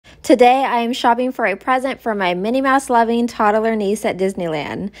Today, I am shopping for a present for my Minnie Mouse loving toddler niece at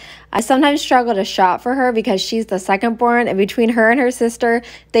Disneyland. I sometimes struggle to shop for her because she's the second born, and between her and her sister,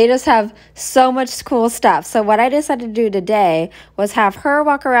 they just have so much cool stuff. So what I decided to do today was have her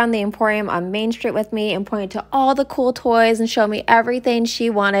walk around the Emporium on Main Street with me and point to all the cool toys and show me everything she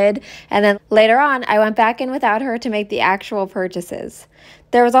wanted. And then later on, I went back in without her to make the actual purchases.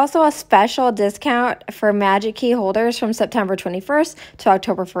 There was also a special discount for Magic Key holders from September 21st to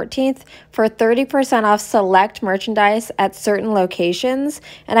October 14th for 30% off select merchandise at certain locations.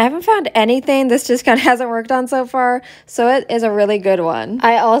 And I haven't found anything this discount hasn't worked on so far, so it is a really good one.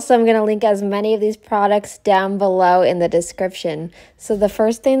 I also am going to link as many of these products down below in the description. So the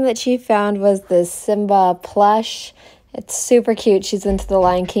first thing that she found was this Simba plush. It's super cute. She's into the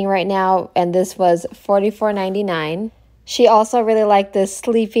Lion King right now, and this was $44.99. She also really liked this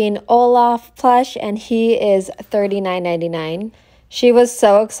Sleeping Olaf plush, and he is $39.99. She was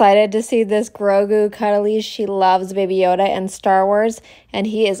so excited to see this Grogu Cuddleez. She loves Baby Yoda and Star Wars, and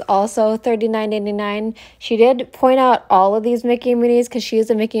he is also $39.99. She did point out all of these Mickey and Minnies because she is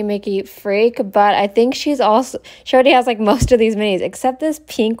a Mickey freak, but I think she already has like most of these Minnies, except this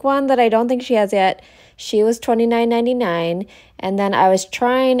pink one that I don't think she has yet. She was $29.99, and then I was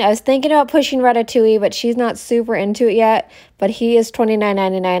thinking about pushing Ratatouille, but she's not super into it yet, but he is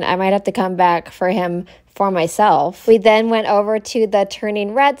 $29.99. I might have to come back for him for myself. We then went over to the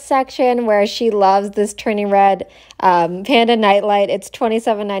Turning Red section where she loves this Turning Red Panda Nightlight. It's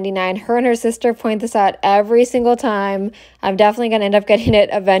 $27.99. Her and her sister point this out every single time. I'm definitely going to end up getting it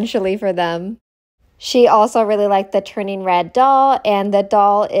eventually for them. She also really liked the Turning Red doll, and the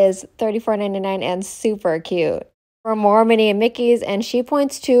doll is $34.99 and super cute. For more Minnie and Mickeys, and she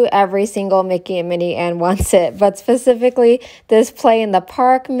points to every single Mickey and Minnie and wants it, but specifically this Play in the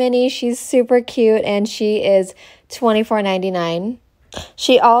Park Minnie. She's super cute, and she is $24.99.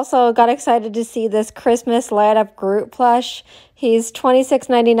 She also got excited to see this Christmas Light Up Groot plush. He's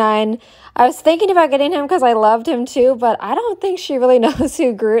 $26.99. I was thinking about getting him because I loved him too, but I don't think she really knows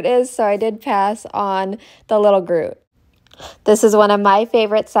who Groot is, so I did pass on the little Groot. This is one of my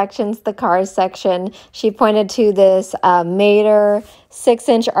favorite sections, the cars section. She pointed to this Mater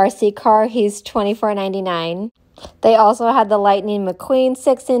 6-inch RC car. He's $24.99. They also had the Lightning McQueen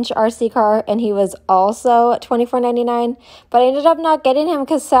 6-inch RC car, and he was also $24.99. But I ended up not getting him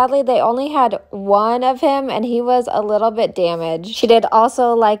because sadly they only had one of him, and he was a little bit damaged. She did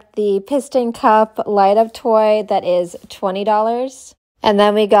also like the Piston Cup light up toy that is $20. And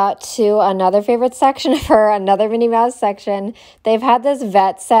then we got to another favorite section for another Minnie Mouse section. They've had this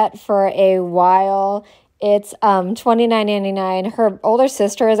vet set for a while. It's $29.99. Her older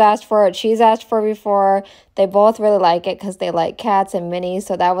sister has asked for it. She's asked for it before. They both really like it because they like cats and Minnie,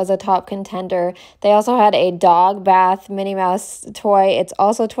 so that was a top contender. They also had a dog bath Minnie Mouse toy. It's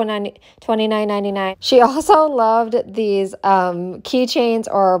also $29.99. She also loved these keychains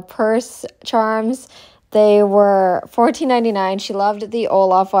or purse charms. They were $14.99. She loved the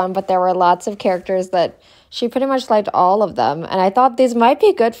Olaf one, but there were lots of characters that she pretty much liked all of them. And I thought these might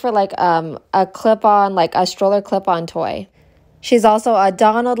be good for like a clip-on, like a stroller clip-on toy. She's also a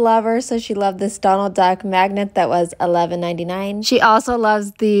Donald lover, so she loved this Donald Duck magnet that was $11.99. She also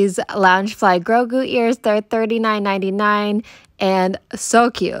loves these Loungefly Grogu ears. They're $39.99 and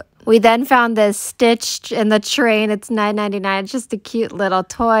so cute. We then found this Stitched in the Train. It's $9.99. It's just a cute little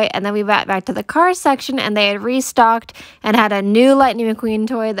toy. And then we went back to the car section, and they had restocked and had a new Lightning McQueen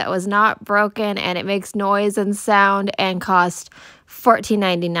toy that was not broken, and it makes noise and sound and cost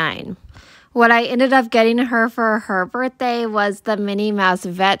 $14.99. What I ended up getting her for her birthday was the Minnie Mouse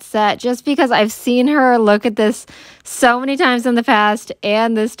vet set, just because I've seen her look at this so many times in the past,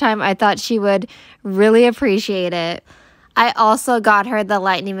 and this time I thought she would really appreciate it. I also got her the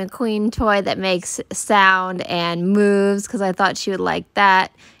Lightning McQueen toy that makes sound and moves because I thought she would like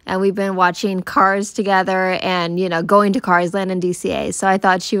that. And we've been watching Cars together and, going to Cars Land in DCA. So I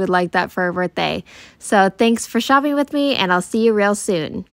thought she would like that for her birthday. So thanks for shopping with me, and I'll see you real soon.